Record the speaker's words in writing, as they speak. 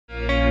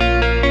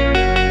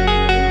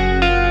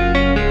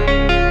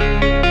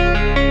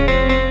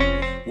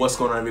What's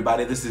going on,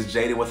 everybody? This is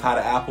Jaden with How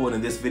to Apple, and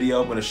in this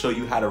video I'm going to show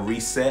you how to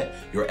reset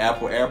your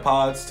Apple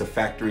AirPods to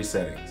factory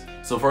settings.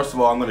 So first of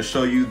all, I'm going to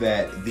show you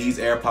that these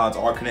AirPods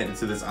are connected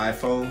to this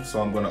iPhone,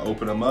 so I'm going to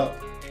open them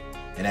up,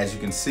 and as you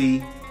can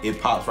see,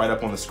 it pops right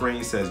up on the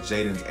screen, says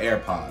Jaden's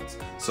AirPods.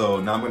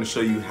 So now I'm going to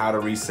show you how to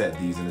reset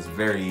these, and it's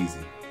very easy.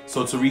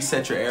 So to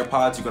reset your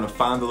AirPods, you're going to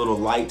find the little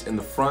light in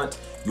the front.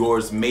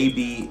 Yours may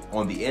be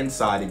on the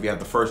inside if you have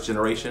the first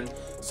generation.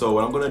 So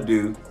what I'm going to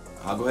do,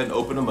 I'll go ahead and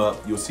open them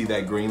up. You'll see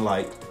that green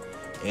light.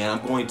 And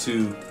I'm going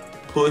to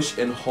push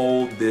and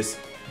hold this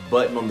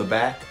button on the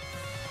back.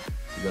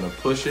 You're going to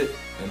push it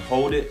and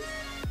hold it.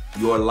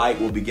 Your light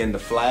will begin to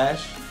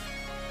flash.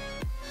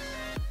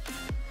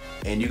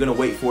 And you're going to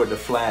wait for it to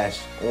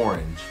flash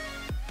orange.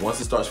 Once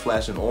it starts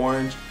flashing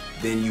orange,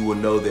 then you will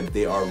know that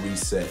they are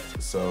reset.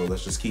 So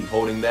let's just keep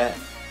holding that.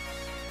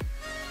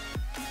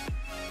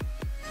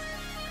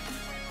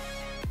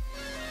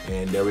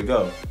 And there we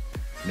go.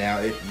 Now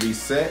it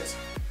resets,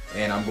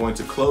 and I'm going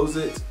to close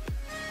it.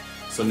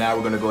 So now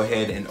we're going to go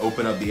ahead and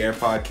open up the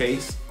AirPod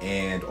case,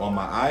 and on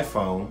my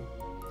iPhone,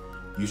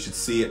 you should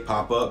see it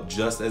pop up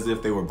just as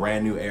if they were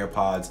brand new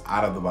AirPods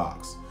out of the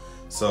box.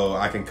 So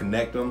I can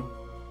connect them,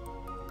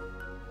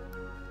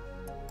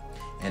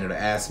 and it'll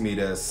ask me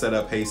to set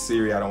up Hey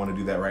Siri. I don't want to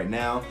do that right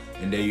now.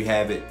 And there you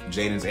have it,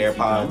 Jaden's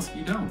AirPods.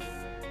 You don't.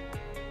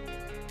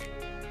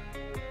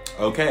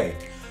 Okay,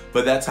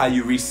 but that's how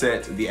you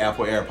reset the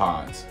Apple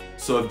AirPods.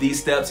 So if these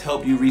steps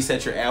help you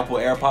reset your Apple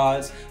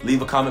AirPods,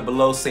 leave a comment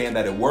below saying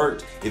that it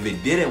worked. If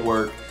it didn't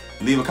work,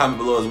 leave a comment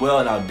below as well,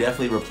 and I'll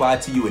definitely reply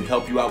to you and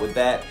help you out with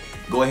that.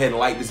 Go ahead and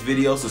like this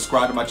video,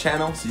 subscribe to my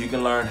channel so you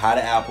can learn how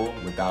to Apple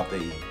without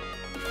the E.